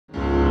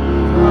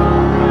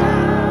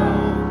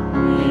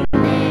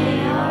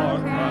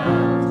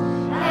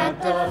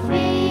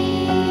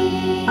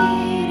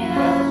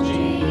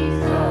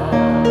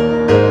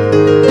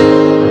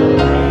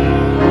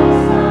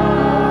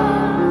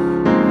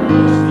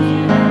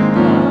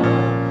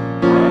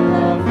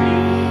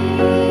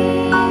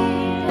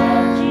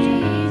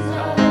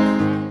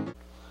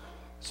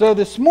So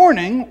this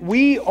morning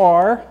we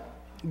are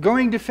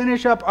going to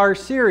finish up our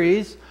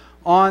series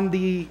on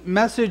the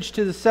message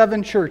to the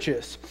seven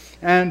churches.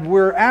 And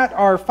we're at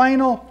our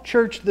final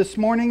church this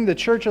morning, the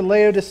church of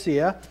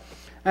Laodicea.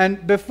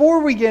 And before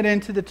we get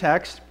into the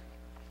text,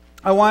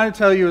 I want to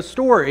tell you a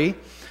story.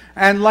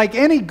 And like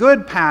any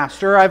good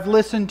pastor, I've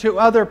listened to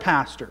other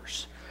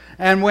pastors.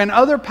 And when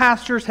other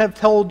pastors have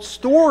told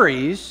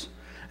stories,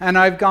 and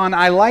I've gone,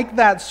 I like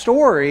that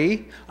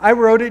story, I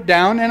wrote it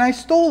down and I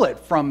stole it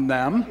from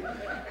them.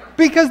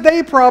 Because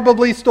they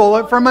probably stole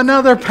it from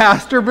another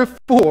pastor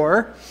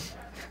before.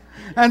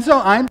 And so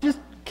I'm just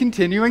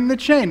continuing the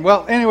chain.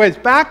 Well, anyways,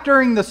 back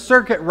during the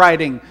circuit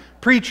riding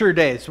preacher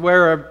days,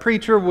 where a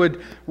preacher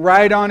would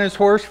ride on his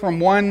horse from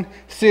one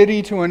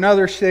city to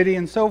another city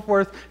and so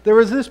forth, there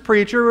was this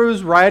preacher who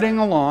was riding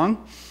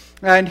along,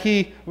 and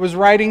he was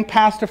riding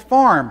past a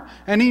farm,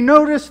 and he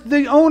noticed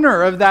the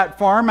owner of that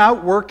farm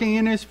out working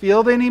in his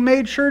field, and he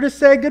made sure to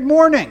say, "Good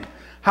morning,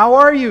 how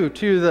are you?"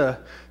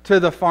 to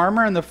the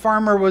farmer, and the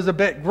farmer was a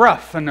bit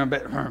gruff and a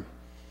bit...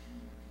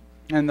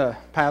 And the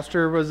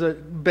pastor was a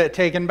bit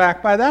taken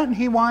back by that, and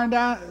he wanted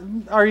to,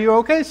 "Are you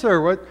okay,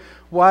 sir?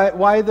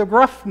 Why the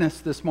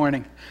gruffness this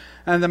morning?"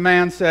 And the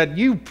man said,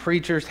 "You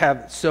preachers have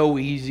it so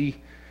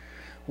easy.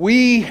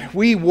 We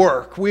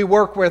work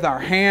with our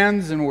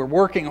hands, and we're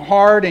working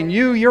hard, and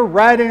you're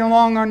riding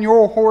along on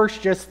your horse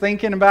just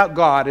thinking about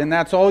God, and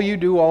that's all you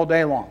do all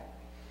day long."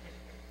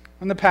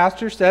 And the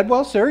pastor said,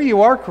 "Well, sir,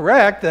 you are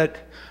correct that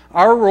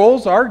our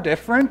roles are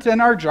different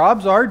and our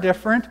jobs are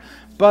different,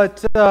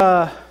 but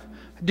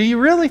do you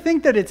really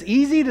think that it's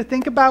easy to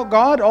think about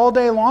God all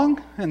day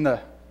long?" And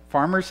the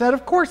farmer said,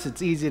 "Of course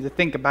it's easy to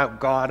think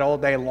about God all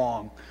day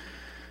long."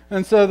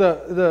 And so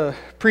the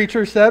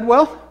preacher said,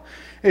 "Well,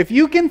 if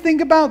you can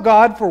think about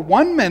God for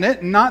 1 minute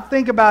and not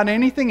think about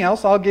anything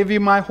else, I'll give you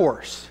my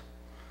horse."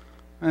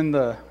 And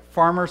the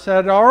farmer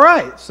said, "All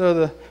right." So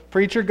the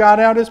preacher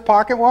got out his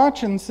pocket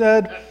watch and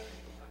said,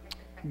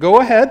 "Go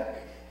ahead."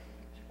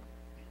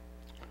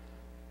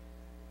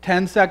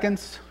 10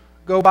 seconds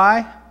go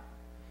by.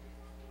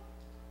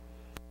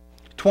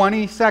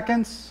 20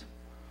 seconds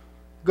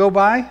go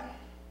by.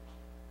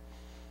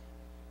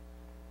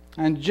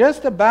 And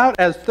just about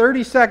as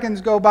 30 seconds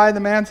go by, the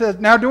man says,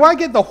 "Now, do I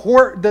get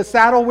the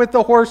saddle with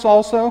the horse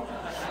also?"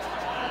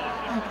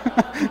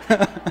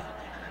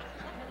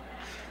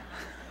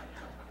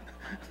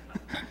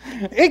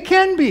 It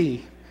can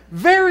be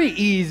very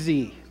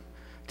easy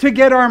to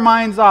get our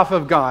minds off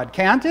of God,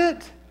 can't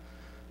it?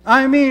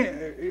 I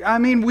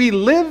mean, we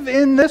live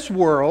in this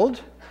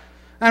world,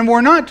 and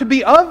we're not to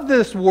be of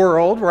this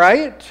world,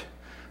 right?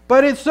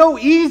 But it's so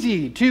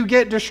easy to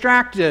get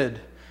distracted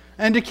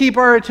and to keep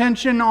our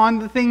attention on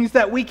the things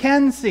that we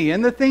can see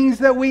and the things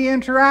that we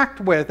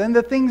interact with and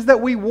the things that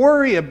we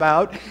worry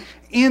about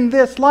in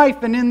this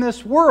life and in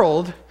this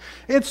world.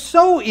 It's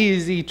so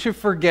easy to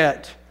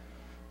forget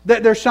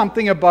that there's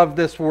something above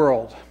this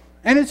world.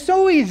 And it's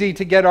so easy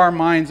to get our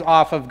minds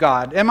off of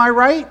God. Am I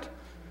right?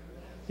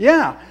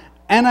 Yeah.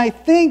 And I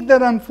think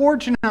that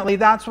unfortunately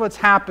that's what's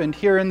happened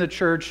here in the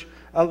church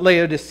of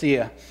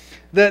Laodicea.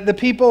 The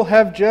people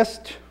have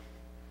just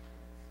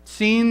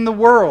seen the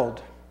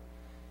world.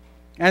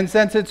 And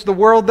since it's the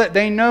world that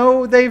they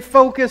know, they've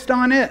focused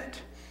on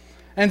it.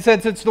 And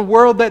since it's the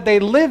world that they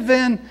live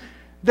in,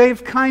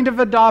 they've kind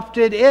of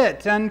adopted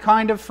it and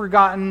kind of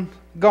forgotten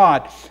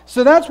God.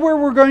 So that's where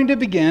we're going to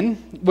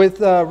begin with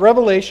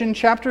Revelation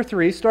chapter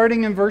 3,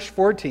 starting in verse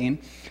 14.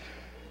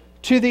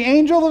 "To the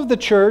angel of the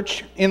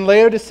church in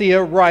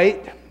Laodicea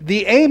write,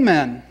 the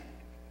Amen,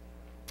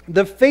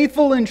 the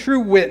faithful and true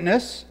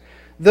witness,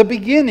 the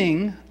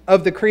beginning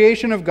of the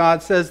creation of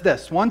God, says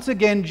this." Once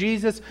again,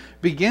 Jesus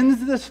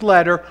begins this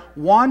letter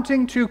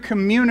wanting to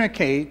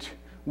communicate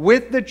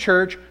with the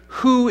church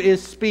who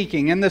is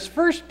speaking. In this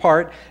first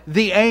part,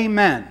 the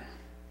Amen,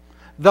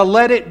 the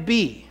let it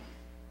be.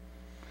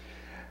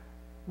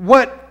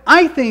 What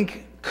I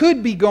think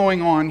could be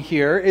going on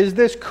here is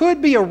this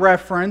could be a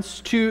reference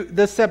to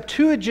the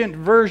Septuagint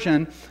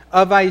version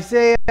of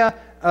Isaiah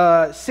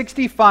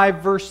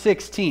 65 verse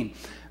 16.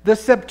 The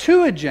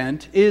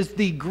Septuagint is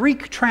the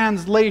Greek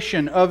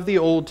translation of the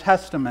Old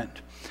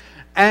Testament.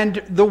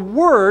 And the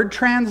word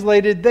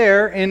translated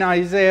there in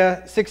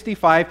Isaiah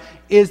 65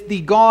 is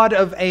the God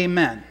of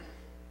Amen.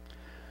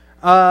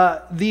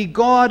 The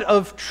God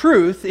of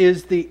truth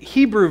is the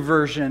Hebrew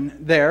version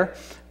there.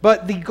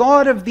 But the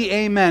God of the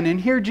Amen, and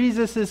here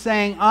Jesus is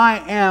saying,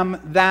 "I am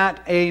that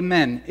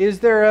Amen." Is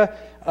there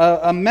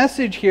a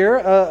message here,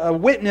 a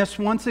witness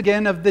once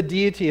again of the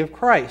deity of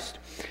Christ?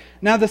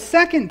 Now the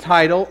second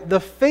title, the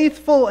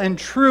faithful and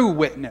true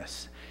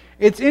witness.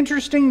 It's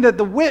interesting that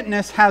the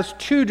witness has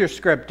two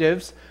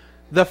descriptives,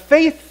 the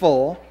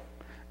faithful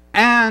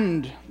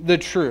and the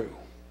true.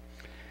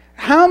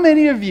 How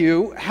many of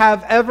you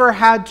have ever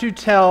had to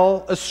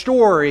tell a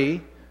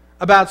story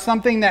about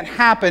something that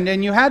happened,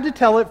 and you had to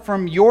tell it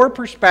from your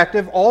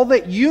perspective, all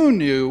that you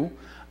knew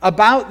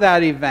about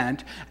that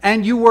event,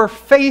 and you were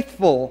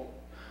faithful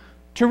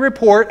to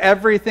report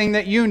everything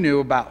that you knew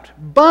about?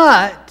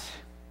 But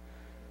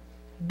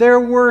there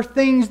were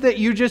things that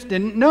you just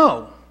didn't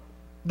know.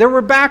 There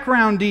were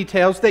background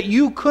details that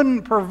you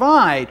couldn't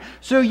provide.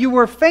 So you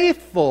were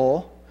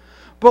faithful,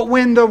 but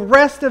when the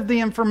rest of the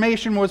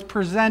information was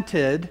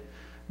presented,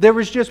 there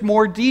was just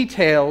more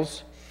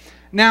details.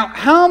 Now,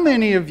 how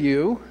many of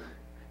you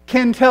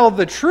can tell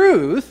the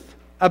truth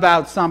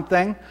about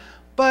something,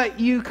 but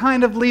you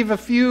kind of leave a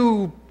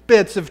few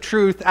bits of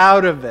truth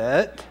out of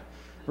it,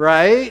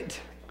 right?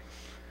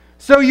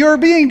 So you're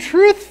being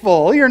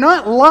truthful. You're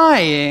not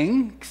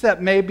lying,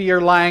 except maybe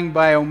you're lying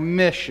by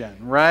omission,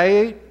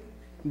 right?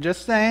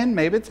 Just saying,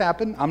 maybe it's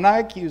happened. I'm not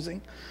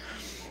accusing.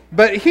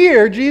 But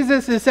here,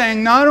 Jesus is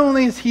saying not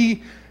only is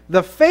he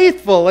the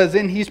faithful, as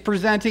in he's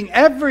presenting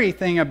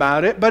everything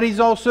about it, but he's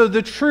also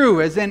the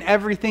true, as in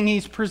everything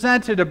he's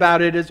presented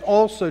about it is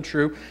also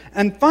true.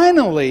 And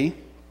finally,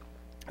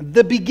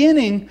 the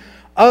beginning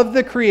of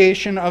the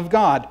creation of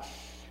God.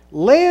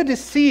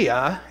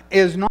 Laodicea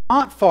is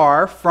not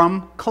far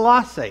from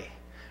Colossae.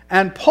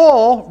 And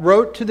Paul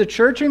wrote to the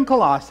church in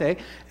Colossae,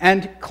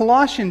 and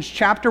Colossians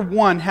chapter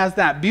 1 has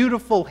that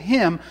beautiful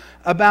hymn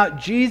about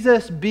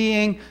Jesus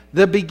being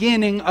the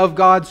beginning of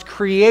God's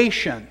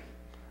creation.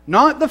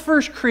 Not the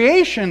first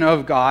creation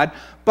of God,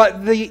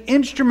 but the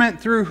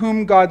instrument through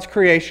whom God's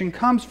creation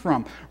comes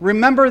from.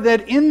 Remember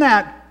that in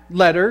that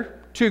letter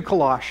to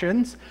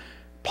Colossians,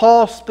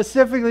 Paul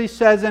specifically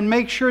says, and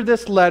make sure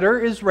this letter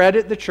is read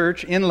at the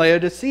church in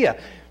Laodicea.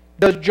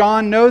 Does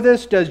John know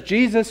this? Does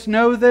Jesus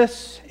know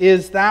this?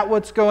 Is that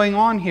what's going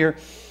on here?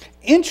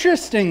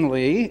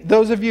 Interestingly,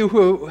 those of you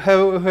who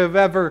have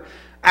ever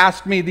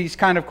asked me these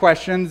kind of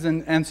questions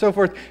and so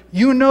forth,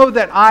 you know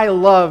that I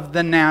love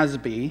the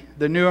NASB,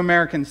 the New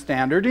American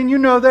Standard, and you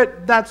know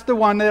that that's the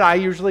one that I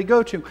usually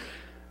go to.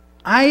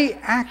 I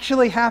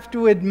actually have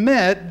to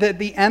admit that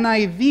the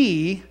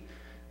NIV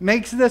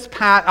makes this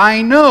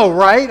I know,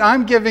 right?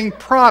 I'm giving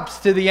props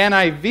to the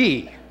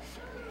NIV.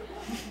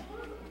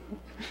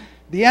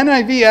 The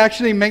NIV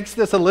actually makes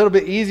this a little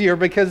bit easier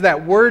because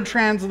that word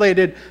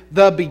translated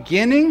the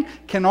beginning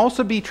can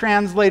also be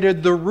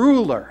translated the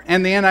ruler.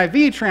 And the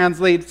NIV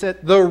translates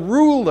it the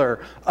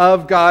ruler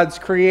of God's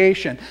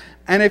creation.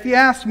 And if you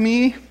ask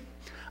me,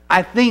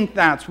 I think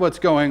that's what's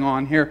going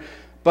on here.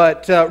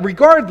 But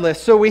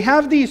regardless, so we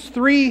have these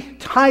three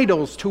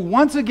titles to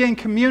once again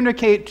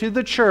communicate to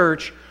the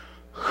church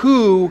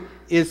who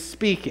is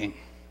speaking.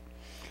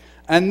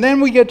 And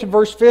then we get to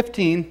verse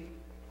 15.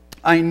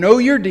 I know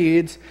your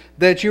deeds,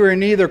 that you are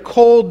neither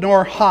cold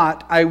nor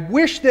hot. I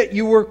wish that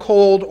you were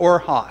cold or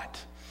hot.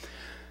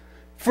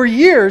 For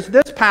years,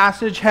 this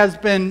passage has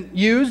been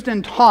used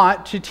and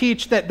taught to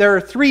teach that there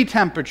are three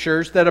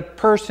temperatures that a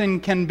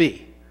person can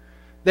be.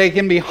 They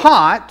can be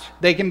hot,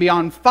 they can be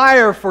on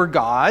fire for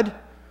God,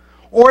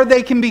 or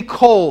they can be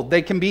cold,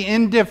 they can be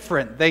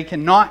indifferent, they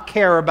cannot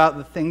care about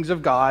the things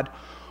of God,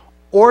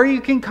 or you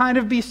can kind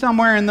of be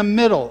somewhere in the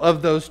middle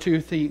of those two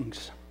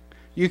things.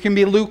 You can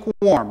be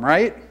lukewarm,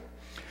 right?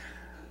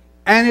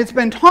 And it's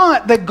been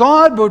taught that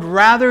God would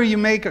rather you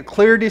make a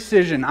clear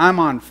decision. I'm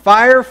on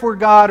fire for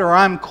God or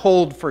I'm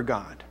cold for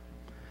God.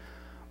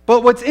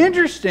 But what's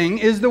interesting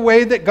is the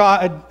way that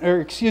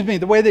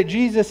the way that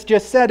Jesus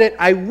just said it.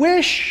 I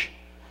wish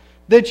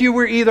that you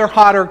were either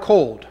hot or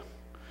cold.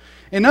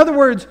 In other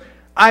words,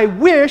 I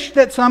wish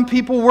that some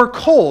people were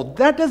cold.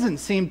 That doesn't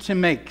seem to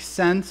make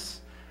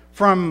sense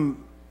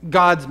from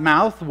God's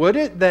mouth, would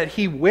it? That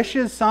he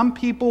wishes some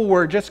people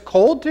were just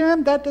cold to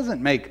him? That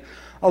doesn't make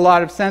a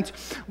lot of sense.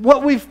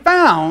 What we've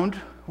found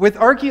with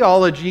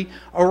archaeology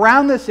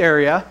around this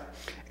area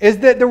is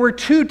that there were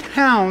two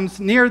towns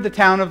near the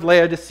town of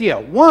Laodicea.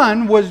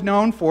 One was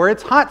known for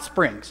its hot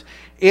springs,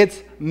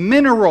 its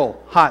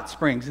mineral hot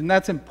springs. And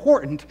that's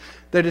important,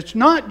 that it's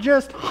not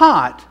just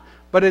hot,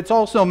 but it's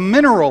also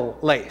mineral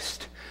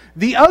laced.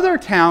 The other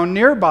town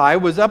nearby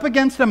was up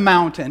against a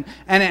mountain,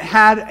 and it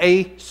had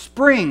a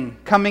spring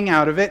coming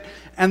out of it,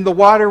 and the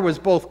water was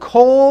both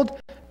cold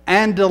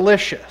and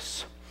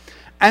delicious.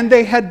 And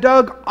they had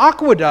dug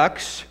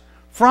aqueducts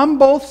from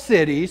both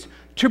cities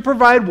to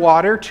provide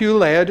water to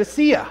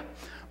Laodicea.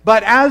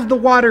 But as the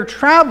water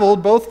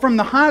traveled, both from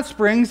the hot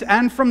springs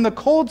and from the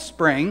cold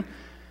spring,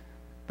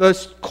 the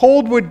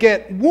cold would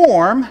get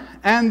warm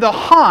and the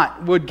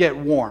hot would get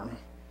warm.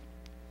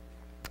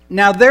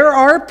 Now, there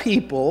are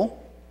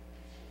people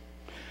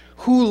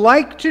who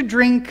like to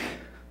drink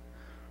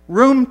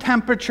room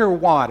temperature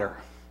water.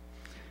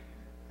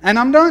 And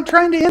I'm not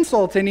trying to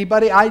insult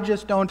anybody, I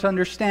just don't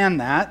understand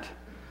that.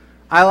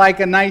 I like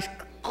a nice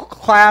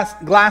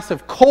glass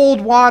of cold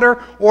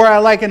water, or I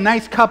like a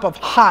nice cup of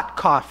hot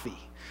coffee.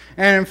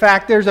 And in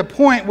fact, there's a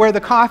point where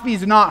the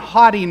coffee's not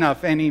hot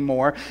enough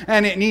anymore,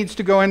 and it needs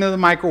to go into the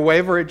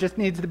microwave, or it just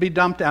needs to be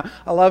dumped out.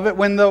 I love it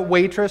when the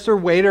waitress or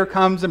waiter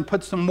comes and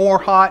puts some more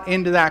hot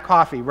into that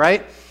coffee,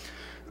 right?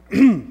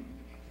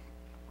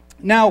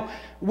 Now,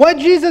 what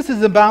Jesus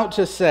is about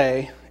to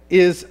say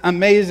is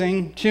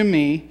amazing to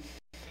me.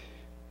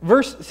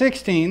 Verse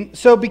 16,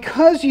 so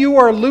because you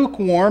are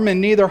lukewarm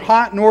and neither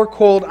hot nor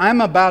cold,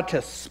 I'm about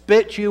to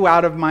spit you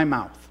out of my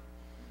mouth.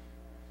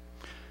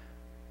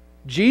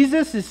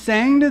 Jesus is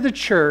saying to the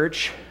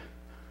church,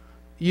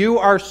 You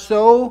are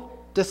so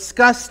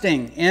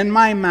disgusting in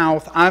my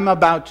mouth, I'm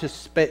about to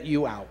spit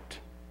you out.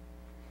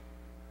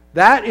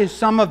 That is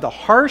some of the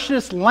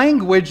harshest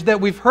language that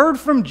we've heard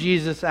from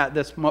Jesus at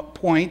this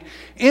point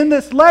in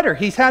this letter.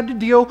 He's had to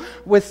deal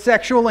with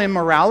sexual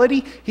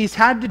immorality. He's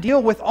had to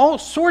deal with all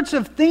sorts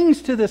of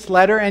things to this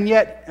letter, and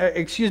yet,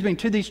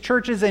 to these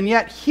churches, and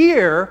yet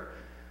here,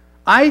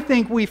 I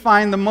think we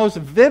find the most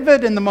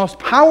vivid and the most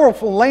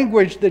powerful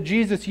language that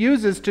Jesus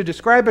uses to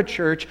describe a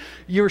church.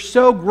 You're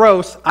so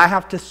gross, I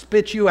have to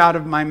spit you out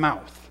of my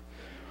mouth.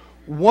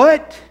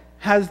 What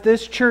has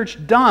this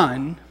church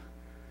done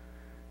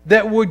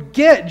that would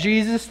get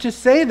Jesus to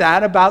say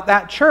that about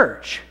that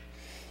church?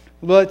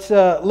 Let's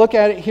look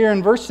at it here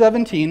in verse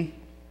 17.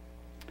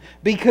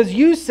 Because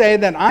you say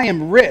that I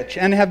am rich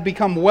and have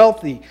become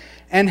wealthy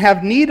and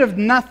have need of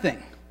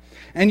nothing,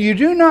 and you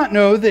do not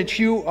know that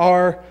you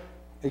are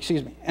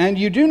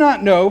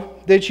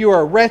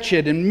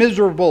wretched and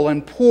miserable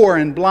and poor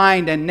and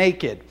blind and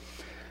naked.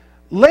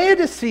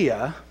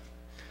 Laodicea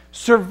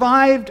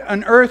survived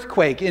an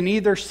earthquake in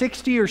either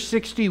 60 or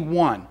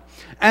 61.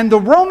 And the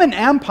Roman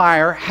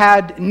Empire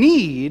had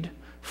need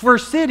for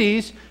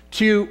cities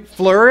to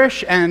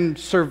flourish and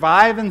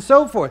survive and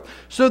so forth.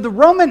 So the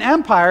Roman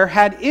Empire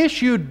had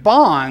issued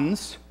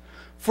bonds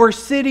for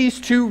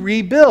cities to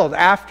rebuild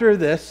after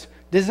this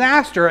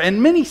disaster.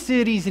 And many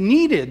cities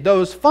needed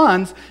those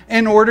funds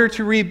in order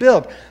to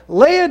rebuild.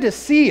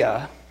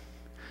 Laodicea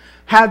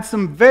had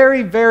some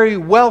very, very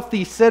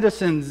wealthy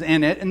citizens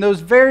in it. And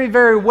those very,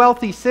 very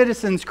wealthy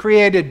citizens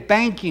created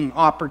banking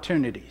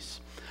opportunities.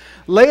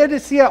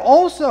 Laodicea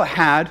also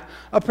had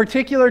a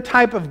particular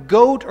type of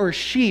goat or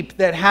sheep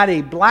that had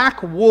a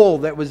black wool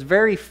that was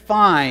very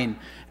fine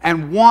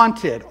and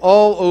wanted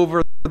all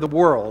over the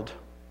world,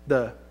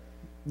 the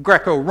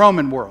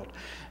Greco-Roman world.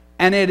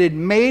 And it had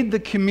made the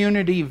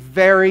community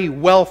very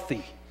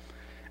wealthy.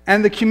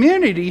 And the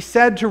community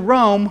said to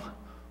Rome,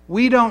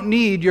 we don't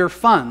need your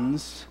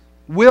funds.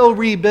 We'll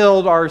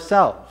rebuild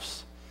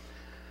ourselves.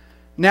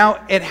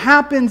 Now, it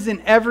happens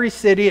in every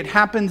city. It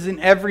happens in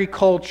every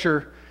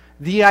culture.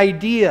 The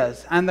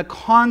ideas and the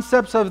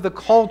concepts of the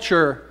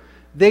culture,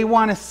 they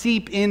want to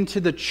seep into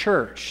the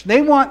church.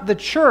 They want the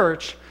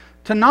church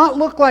to not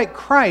look like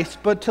Christ,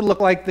 but to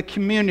look like the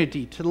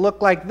community, to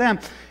look like them.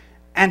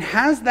 And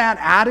has that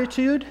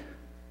attitude,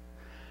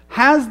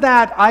 has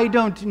that I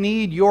don't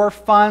need your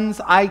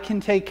funds, I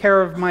can take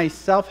care of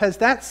myself, has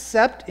that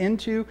seeped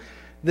into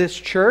this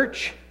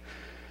church?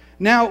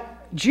 Now,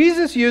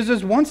 Jesus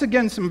uses once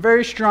again some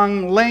very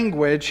strong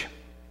language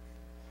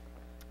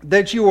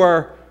that you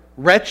are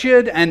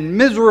wretched and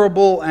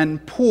miserable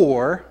and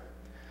poor.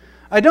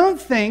 I don't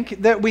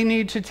think that we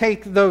need to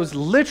take those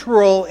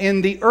literal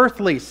in the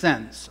earthly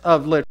sense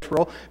of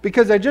literal,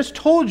 because I just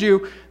told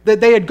you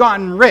that they had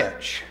gotten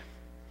rich.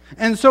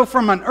 And so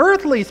from an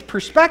earthly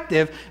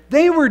perspective,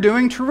 they were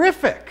doing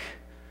terrific.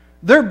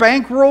 Their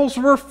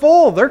bankrolls were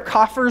full. Their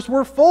coffers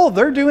were full.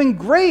 They're doing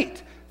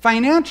great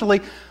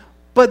financially.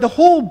 But the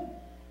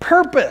whole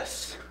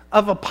purpose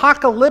of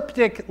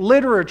apocalyptic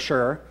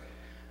literature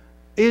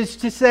is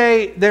to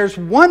say there's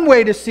one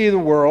way to see the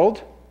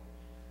world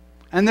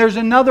and there's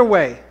another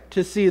way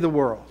to see the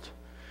world.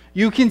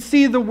 You can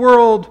see the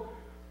world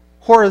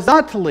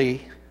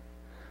horizontally,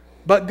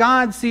 but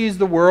God sees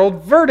the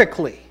world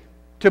vertically,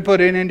 to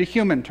put it into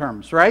human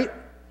terms, right?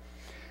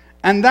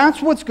 And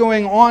that's what's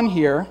going on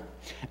here.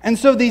 And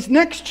so these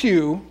next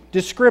two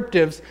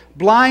descriptives,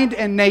 blind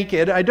and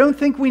naked, I don't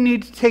think we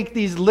need to take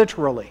these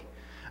literally.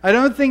 I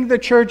don't think the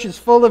church is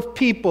full of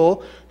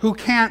people who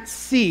can't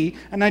see,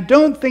 and I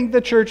don't think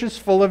the church is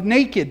full of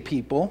naked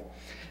people.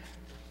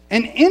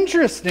 And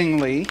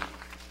interestingly,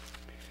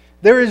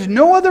 there is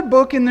no other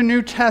book in the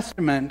New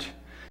Testament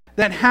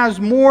that has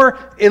more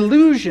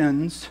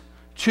allusions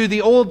to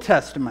the Old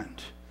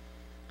Testament.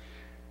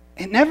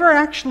 It never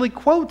actually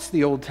quotes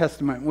the Old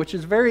Testament, which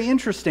is very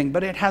interesting,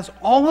 but it has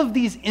all of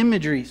these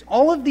imageries,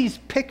 all of these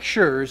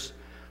pictures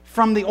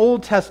from the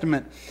Old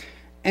Testament.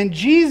 And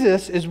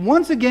Jesus is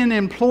once again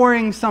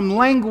employing some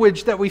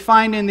language that we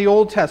find in the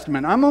Old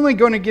Testament. I'm only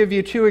going to give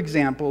you two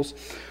examples.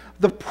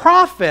 The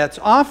prophets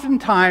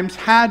oftentimes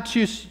had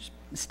to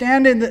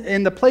stand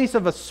in the place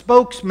of a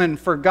spokesman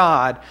for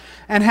God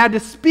and had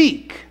to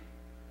speak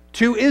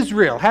to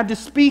Israel, had to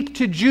speak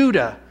to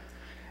Judah.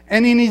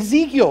 And in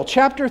Ezekiel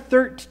chapter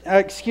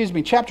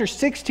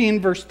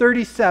 16, verse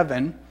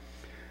 37,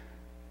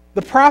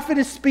 the prophet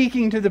is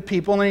speaking to the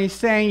people and he's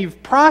saying,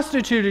 you've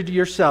prostituted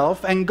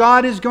yourself and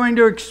God is going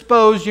to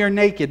expose your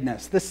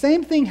nakedness. The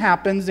same thing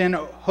happens in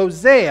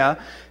Hosea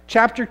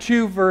chapter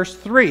 2, verse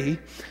 3.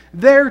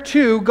 There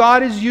too,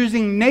 God is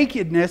using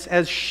nakedness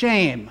as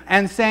shame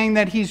and saying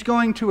that he's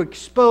going to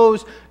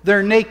expose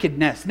their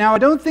nakedness. Now, I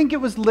don't think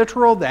it was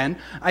literal then.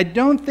 I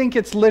don't think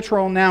it's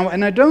literal now.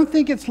 And I don't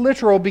think it's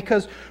literal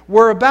because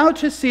we're about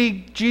to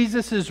see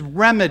Jesus'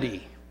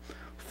 remedy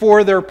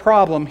for their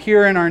problem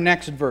here in our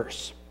next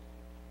verse.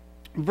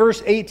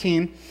 Verse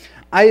 18,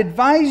 I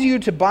advise you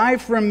to buy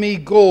from me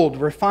gold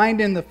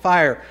refined in the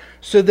fire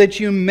so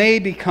that you may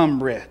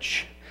become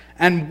rich,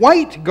 and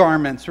white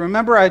garments.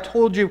 Remember I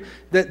told you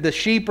that the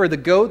sheep or the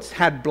goats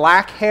had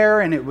black hair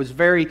and it was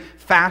very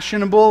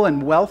fashionable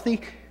and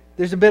wealthy?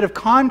 There's a bit of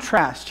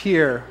contrast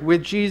here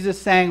with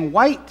Jesus saying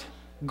white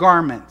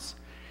garments.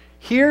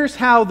 Here's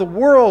how the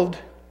world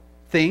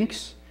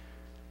thinks,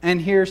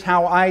 and here's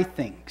how I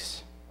think.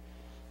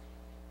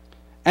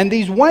 And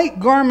these white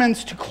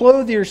garments to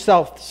clothe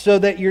yourself so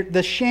that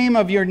the shame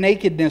of your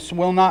nakedness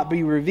will not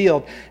be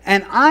revealed.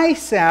 And eye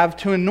salve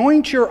to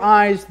anoint your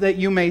eyes that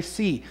you may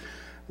see.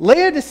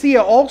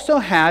 Laodicea also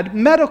had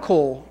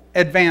medical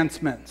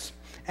advancements.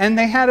 And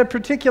they had a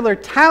particular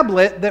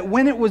tablet that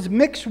when it was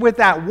mixed with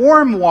that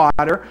warm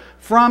water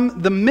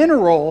from the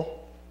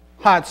mineral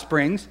hot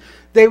springs,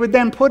 they would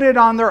then put it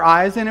on their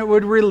eyes and it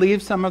would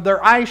relieve some of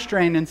their eye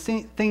strain and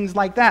things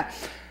like that.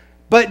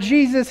 But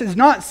Jesus is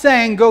not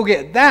saying, go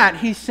get that.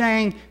 He's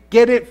saying,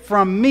 get it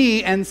from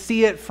me and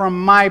see it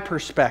from my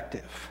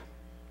perspective.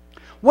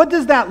 What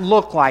does that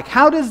look like?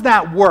 How does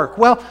that work?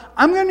 Well,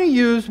 I'm going to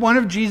use one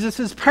of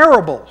Jesus'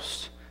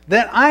 parables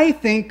that I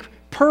think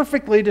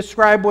perfectly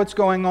describe what's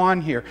going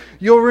on here.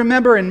 You'll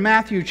remember in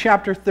Matthew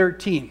chapter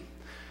 13,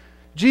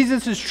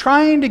 Jesus is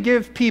trying to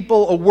give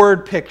people a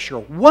word picture.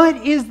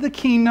 What is the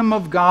kingdom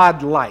of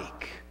God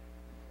like?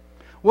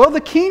 Well,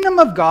 the kingdom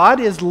of God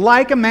is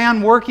like a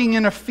man working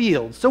in a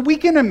field. So we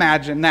can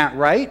imagine that,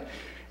 right?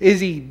 Is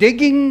he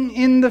digging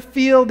in the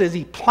field? Is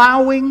he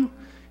plowing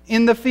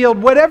in the field?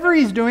 Whatever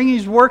he's doing,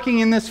 he's working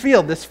in this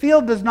field. This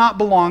field does not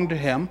belong to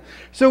him.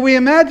 So we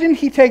imagine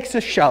he takes a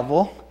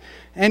shovel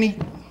and he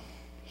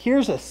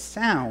hears a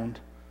sound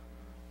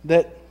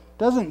that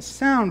doesn't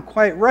sound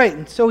quite right.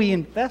 And so he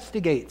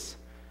investigates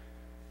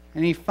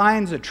and he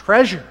finds a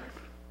treasure.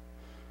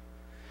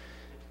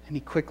 And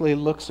he quickly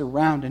looks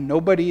around and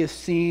nobody is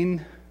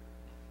seen.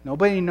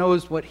 Nobody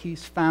knows what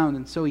he's found.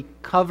 And so he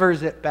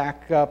covers it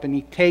back up and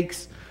he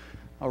takes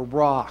a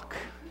rock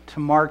to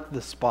mark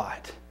the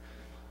spot.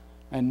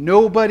 And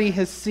nobody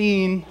has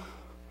seen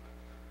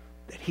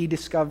that he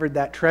discovered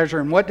that treasure.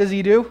 And what does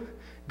he do?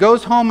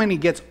 Goes home and he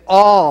gets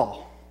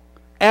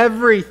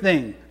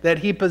everything that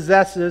he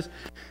possesses.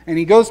 And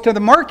he goes to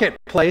the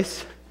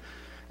marketplace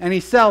and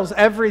he sells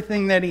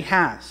everything that he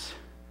has.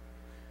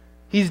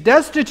 He's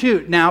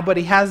destitute now, but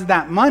he has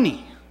that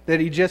money that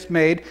he just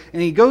made.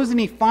 And he goes and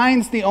he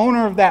finds the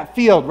owner of that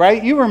field,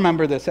 right? You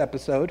remember this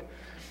episode.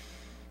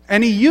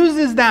 And he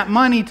uses that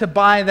money to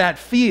buy that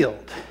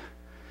field.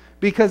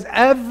 Because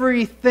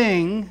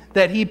everything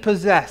that he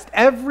possessed,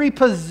 every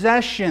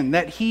possession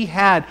that he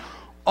had,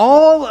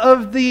 all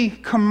of the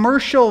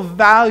commercial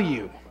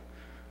value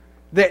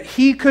that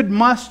he could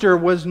muster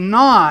was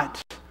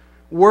not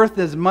worth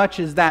as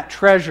much as that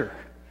treasure.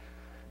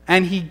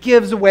 And he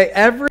gives away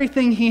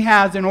everything he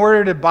has in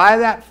order to buy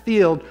that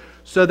field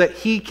so that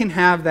he can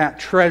have that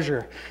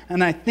treasure.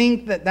 And I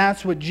think that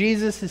that's what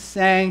Jesus is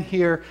saying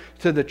here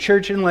to the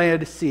church in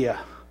Laodicea.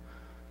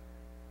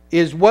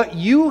 Is what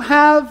you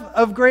have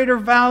of greater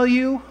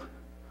value,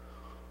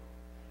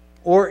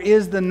 or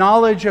is the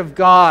knowledge of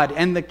God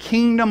and the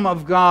kingdom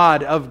of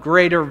God of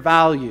greater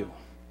value?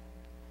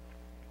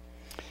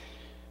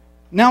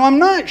 Now, I'm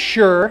not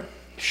sure,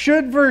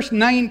 should verse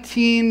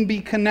 19 be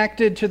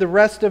connected to the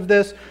rest of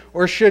this,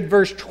 or should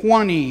verse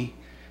 20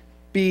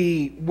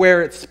 be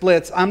where it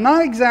splits? I'm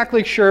not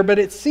exactly sure, but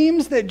it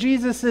seems that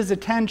Jesus'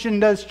 attention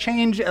does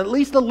change at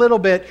least a little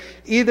bit,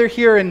 either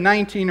here in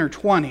 19 or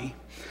 20.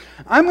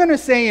 I'm going to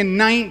say in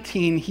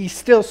 19, he's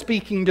still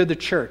speaking to the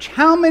church.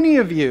 How many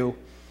of you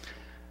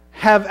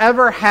have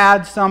ever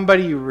had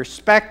somebody you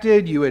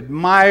respected, you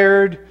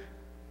admired,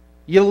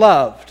 you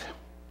loved?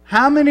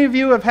 How many of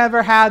you have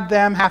ever had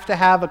them have to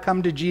have a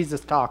come to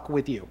Jesus talk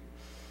with you?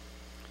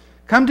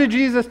 Come to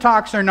Jesus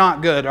talks are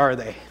not good, are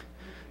they?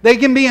 They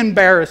can be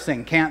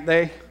embarrassing, can't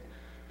they?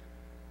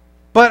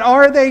 But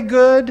are they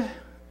good,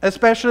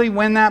 especially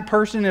when that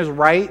person is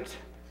right,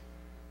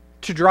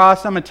 to draw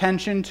some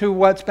attention to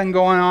what's been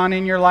going on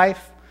in your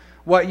life?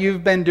 What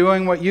you've been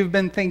doing, what you've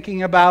been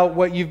thinking about,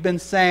 what you've been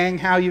saying,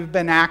 how you've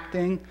been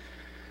acting.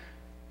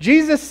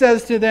 Jesus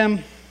says to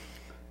them,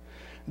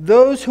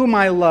 "Those whom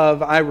I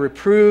love, I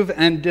reprove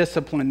and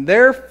discipline.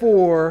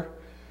 Therefore,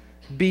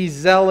 be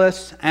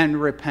zealous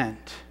and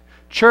repent."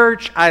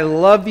 Church, I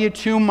love you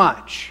too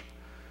much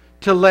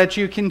to let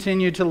you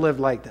continue to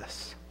live like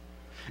this.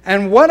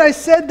 And what I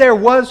said there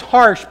was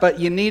harsh, but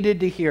you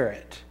needed to hear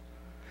it.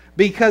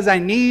 Because I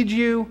need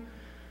you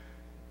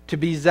to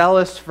be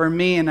zealous for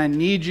me, and I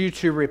need you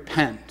to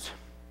repent.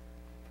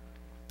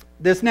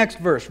 This next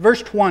verse,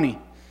 verse 20.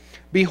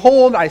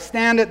 "Behold, I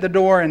stand at the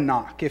door and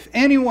knock. If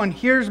anyone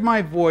hears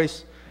my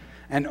voice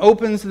and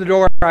opens the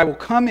door, I will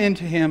come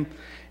into him,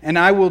 and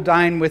I will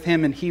dine with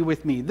him and he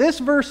with me." This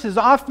verse has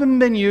often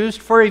been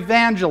used for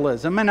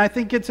evangelism, and I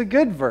think it's a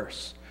good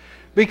verse.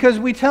 Because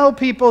we tell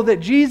people that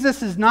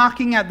Jesus is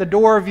knocking at the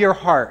door of your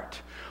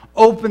heart.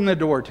 Open the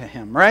door to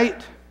him,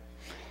 right?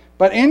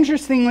 But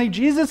interestingly,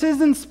 Jesus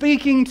isn't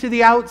speaking to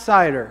the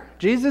outsider.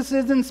 Jesus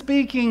isn't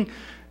speaking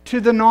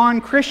to the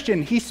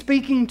non-Christian. He's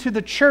speaking to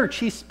the church.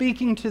 He's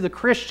speaking to the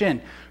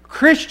Christian.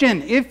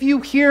 Christian, if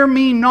you hear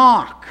me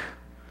knock,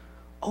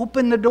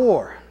 open the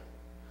door.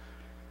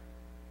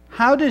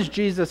 how does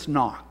Jesus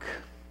knock?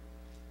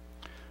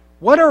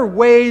 What are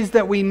ways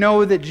that we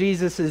know that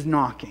Jesus is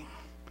knocking?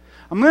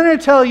 I'm going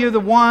to tell you the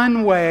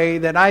one way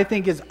that I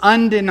think is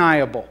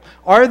undeniable.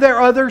 Are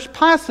there others?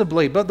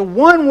 Possibly. But the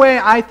one way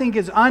I think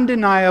is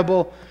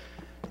undeniable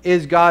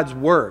is God's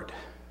Word.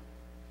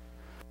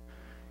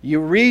 You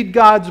read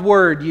God's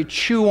Word, you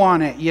chew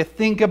on it, you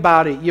think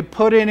about it, you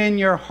put it in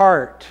your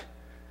heart.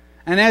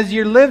 And as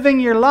you're living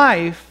your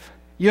life,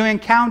 you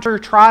encounter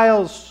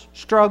trials,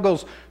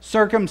 struggles,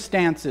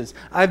 circumstances.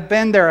 I've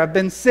been there. I've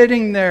been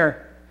sitting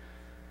there.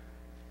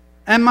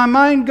 And my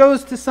mind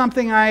goes to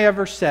something I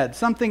ever said,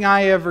 something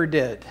I ever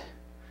did.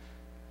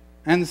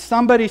 And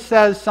somebody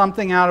says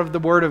something out of the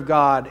Word of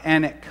God,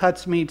 and it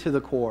cuts me to the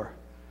core.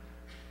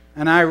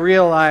 And I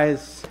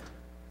realize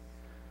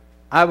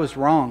I was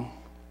wrong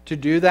to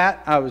do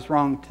that. I was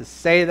wrong to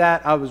say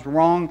that. I was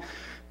wrong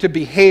to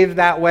behave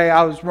that way.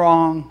 I was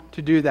wrong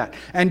to do that.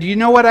 And do you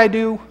know what I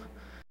do?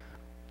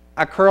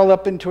 I curl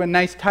up into a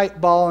nice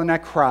tight ball and I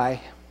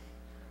cry.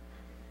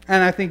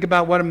 And I think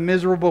about what a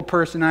miserable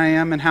person I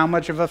am and how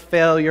much of a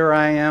failure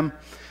I am.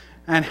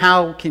 And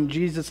how can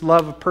Jesus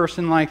love a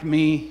person like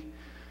me?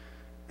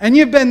 And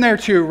you've been there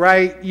too,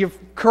 right? You've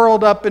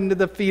curled up into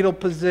the fetal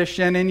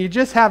position and you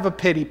just have a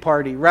pity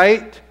party,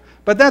 right?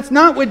 But that's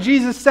not what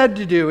Jesus said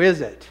to do,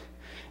 is it?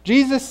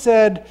 Jesus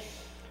said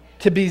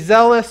to be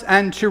zealous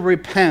and to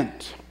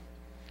repent.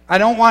 I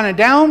don't want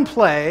to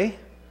downplay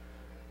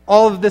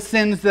all of the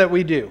sins that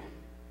we do.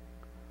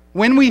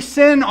 When we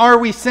sin, are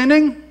we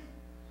sinning?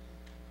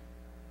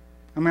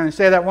 I'm going to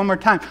say that one more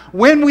time.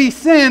 When we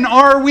sin,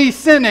 are we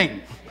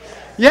sinning?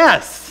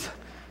 Yes.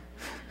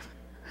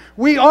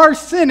 We are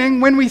sinning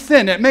when we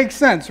sin. It makes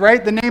sense,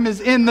 right? The name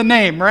is in the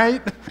name,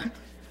 right?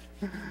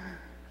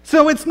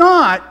 So it's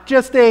not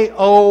just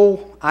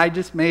I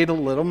just made a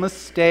little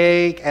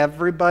mistake.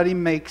 Everybody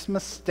makes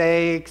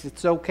mistakes.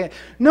 It's okay.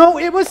 No,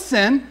 it was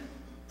sin.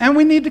 And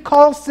we need to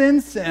call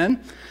sin,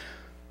 sin.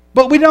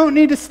 But we don't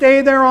need to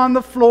stay there on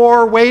the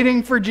floor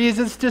waiting for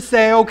Jesus to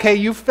say, okay,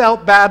 you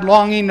felt bad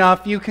long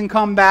enough. You can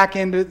come back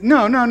into...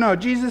 No.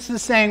 Jesus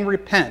is saying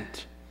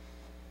repent.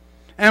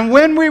 And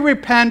when we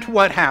repent,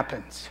 what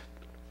happens?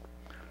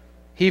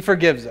 He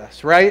forgives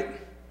us, right?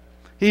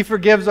 He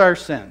forgives our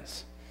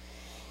sins.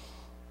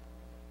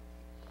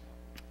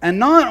 And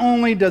not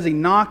only does He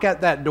knock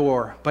at that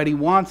door, but He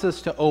wants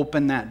us to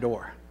open that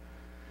door.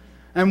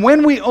 And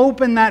when we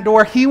open that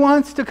door, He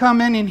wants to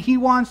come in and He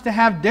wants to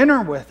have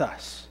dinner with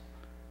us.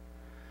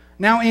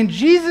 Now, in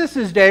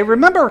Jesus' day,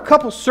 remember a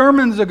couple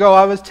sermons ago,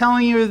 I was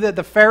telling you that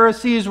the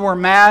Pharisees were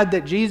mad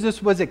that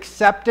Jesus was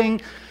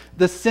accepting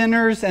the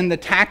sinners and the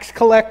tax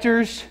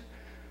collectors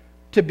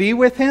to be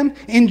with Him.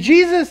 In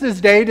Jesus'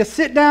 day, to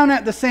sit down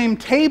at the same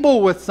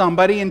table with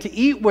somebody and to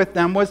eat with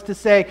them was to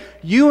say,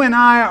 you and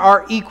I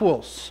are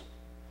equals.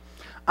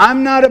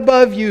 I'm not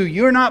above you.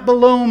 You're not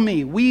below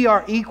me. We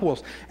are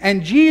equals.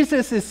 And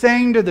Jesus is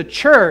saying to the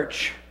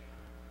church,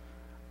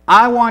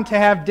 I want to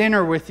have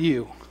dinner with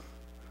you.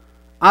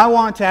 I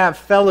want to have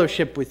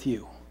fellowship with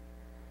you.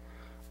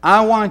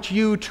 I want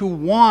you to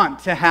want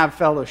to have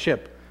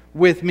fellowship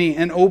with me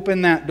and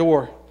open that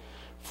door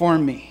for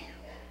me.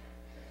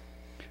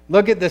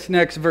 Look at this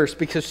next verse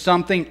because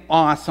something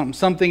awesome,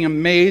 something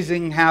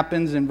amazing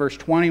happens in verse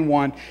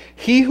 21.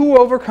 He who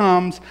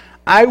overcomes,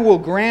 I will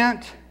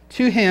grant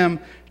to him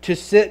to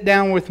sit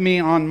down with me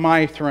on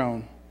my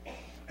throne,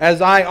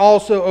 as I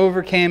also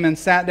overcame and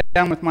sat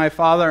down with my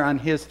Father on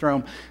His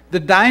throne. The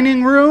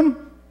dining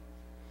room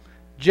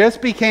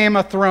just became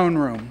a throne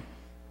room.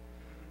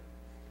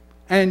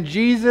 And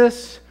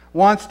Jesus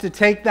wants to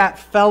take that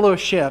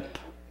fellowship.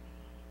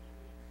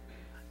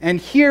 And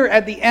here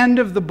at the end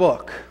of the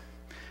book,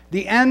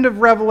 the end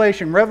of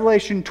Revelation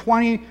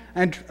 21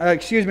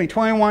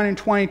 and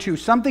 22,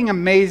 something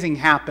amazing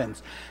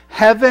happens.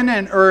 Heaven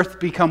and earth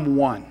become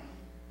one.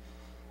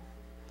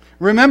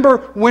 Remember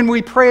when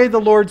we pray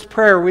the Lord's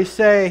Prayer, we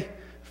say,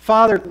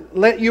 Father,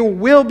 let your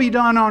will be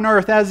done on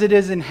earth as it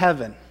is in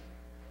heaven.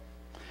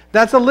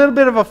 That's a little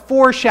bit of a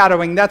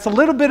foreshadowing. That's a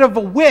little bit of a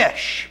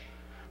wish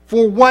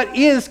for what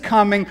is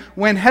coming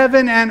when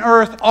heaven and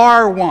earth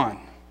are one.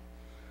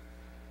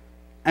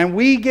 And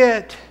we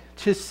get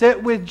to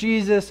sit with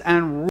Jesus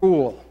and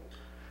rule.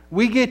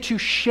 We get to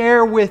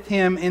share with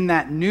Him in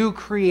that new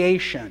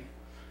creation.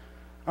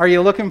 Are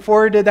you looking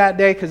forward to that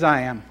day? Because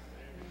I am.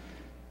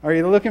 Are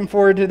you looking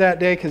forward to that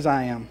day? Because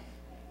I am.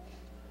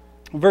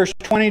 Verse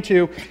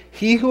 22,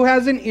 he who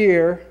has an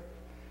ear,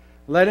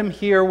 let him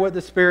hear what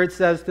the Spirit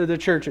says to the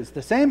churches.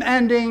 The same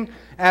ending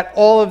at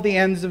all of the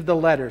ends of the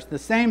letters. The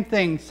same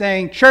thing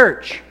saying,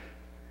 church,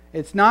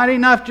 it's not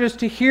enough just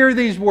to hear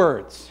these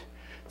words.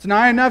 It's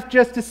not enough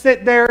just to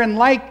sit there and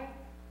like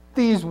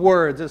these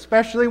words,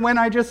 especially when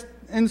I just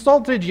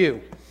insulted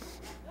you.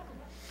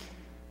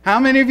 How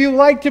many of you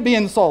like to be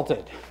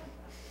insulted?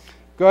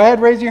 Go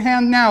ahead, raise your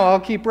hand now. I'll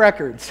keep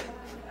records.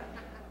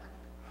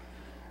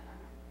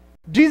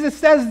 Jesus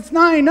says it's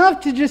not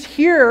enough to just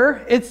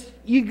hear.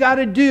 You got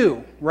to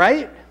do,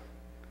 right?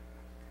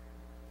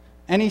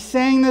 And He's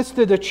saying this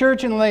to the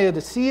church in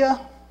Laodicea.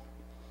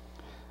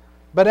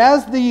 But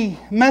as the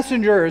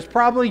messenger is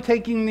probably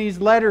taking these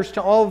letters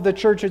to all of the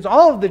churches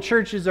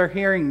are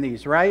hearing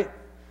these, right?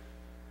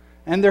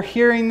 And they're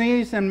hearing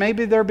these, and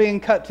maybe they're being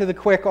cut to the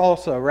quick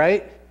also,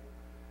 right?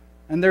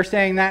 And they're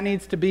saying that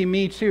needs to be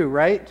me too,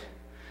 right?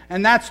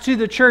 And that's to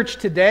the church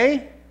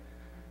today,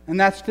 and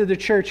that's to the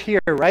church here,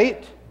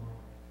 right?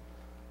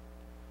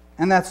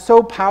 And that's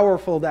so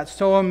powerful, that's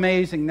so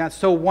amazing, that's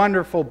so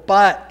wonderful.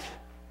 But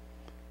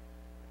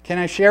can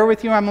I share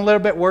with you, I'm a little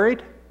bit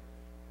worried?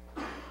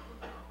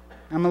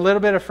 I'm a little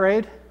bit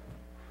afraid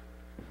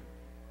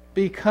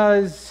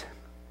because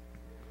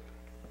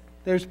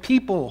there's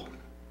people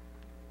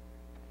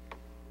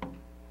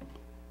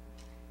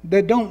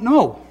that don't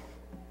know.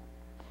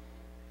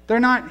 They're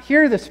not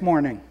here this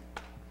morning.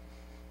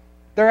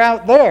 They're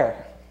out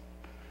there.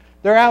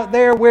 They're out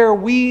there where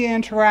we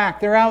interact.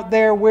 They're out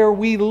there where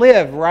we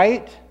live,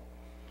 right?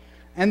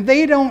 And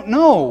they don't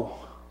know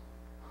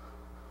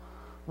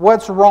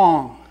what's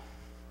wrong.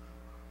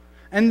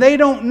 And they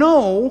don't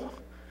know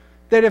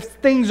that if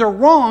things are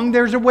wrong,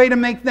 there's a way to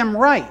make them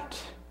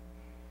right.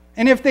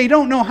 And if they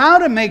don't know how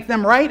to make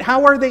them right,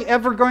 how are they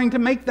ever going to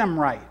make them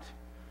right?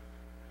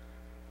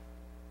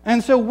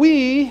 And so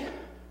we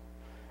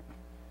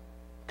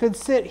could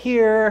sit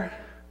here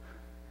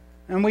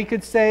and we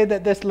could say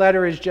that this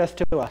letter is just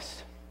to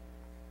us.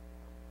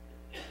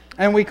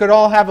 And we could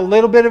all have a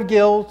little bit of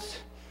guilt,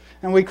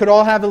 and we could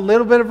all have a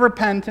little bit of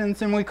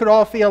repentance, and we could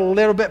all feel a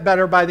little bit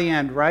better by the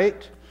end,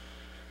 right?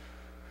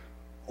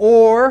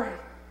 Or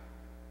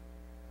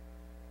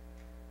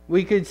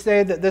we could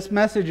say that this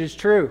message is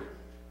true.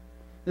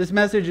 This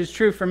message is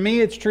true for me,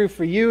 it's true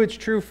for you, it's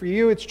true for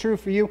you, it's true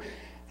for you,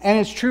 and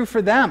it's true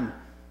for them.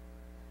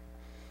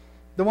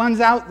 The ones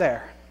out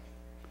there.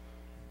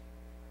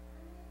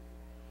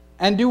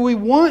 And do we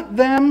want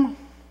them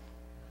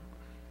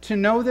to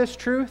know this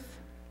truth?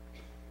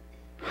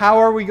 How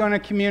are we going to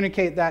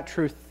communicate that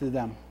truth to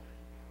them?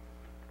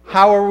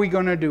 How are we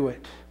going to do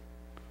it?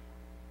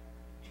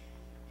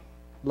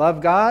 Love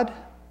God,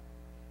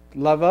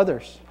 love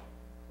others.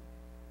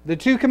 The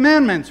two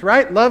commandments,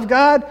 right? Love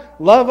God,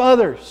 love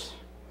others.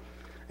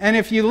 And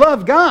if you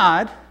love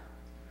God,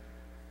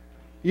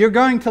 you're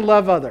going to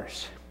love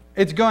others.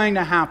 It's going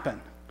to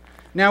happen.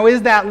 Now,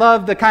 is that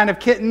love the kind of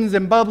kittens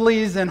and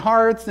bubblies and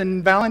hearts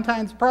and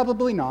Valentines?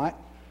 Probably not.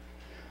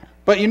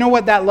 But you know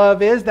what that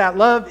love is? That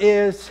love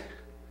is,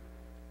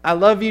 I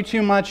love you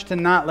too much to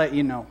not let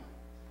you know.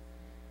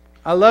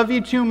 I love you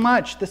too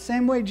much, the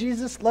same way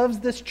Jesus loves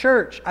this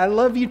church. I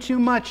love you too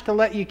much to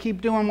let you keep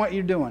doing what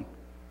you're doing.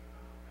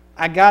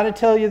 I got to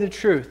tell you the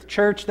truth.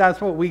 Church, that's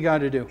what we got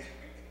to do.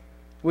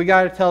 We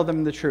got to tell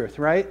them the truth,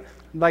 right?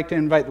 I'd like to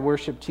invite the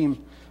worship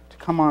team to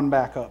come on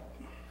back up.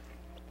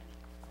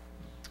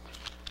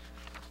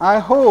 I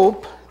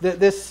hope that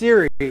this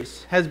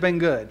series has been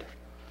good.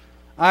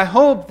 I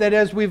hope that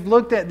as we've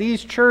looked at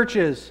these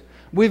churches,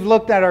 we've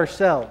looked at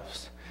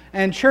ourselves.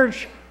 And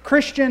church,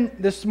 Christian,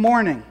 this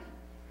morning,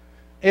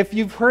 if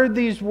you've heard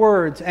these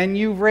words and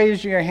you've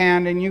raised your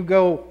hand and you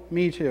go,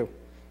 me too,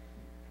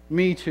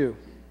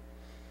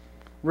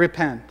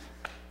 repent.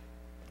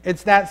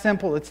 It's that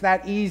simple. It's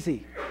that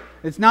easy.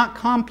 It's not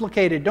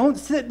complicated. Don't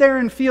sit there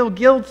and feel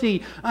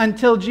guilty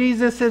until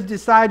Jesus has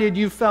decided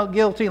you felt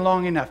guilty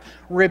long enough.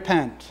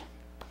 Repent.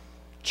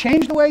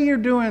 Change the way you're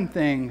doing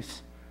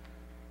things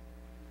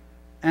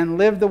and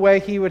live the way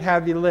He would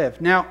have you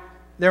live. Now,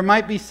 there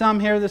might be some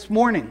here this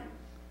morning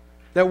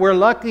that we're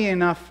lucky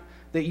enough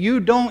that you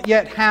don't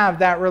yet have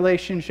that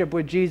relationship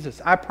with Jesus.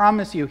 I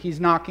promise you, He's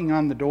knocking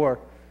on the door.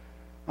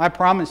 I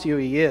promise you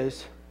He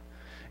is.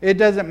 It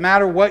doesn't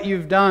matter what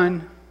you've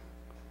done.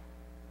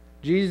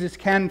 Jesus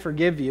can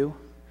forgive you.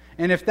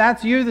 And if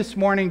that's you this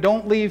morning,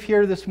 don't leave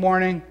here this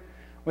morning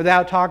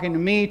without talking to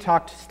me.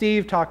 Talk to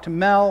Steve, talk to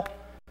Mel.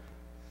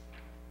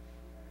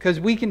 Because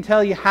we can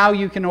tell you how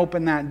you can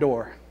open that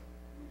door.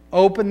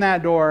 Open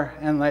that door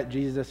and let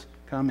Jesus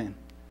come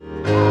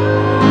in.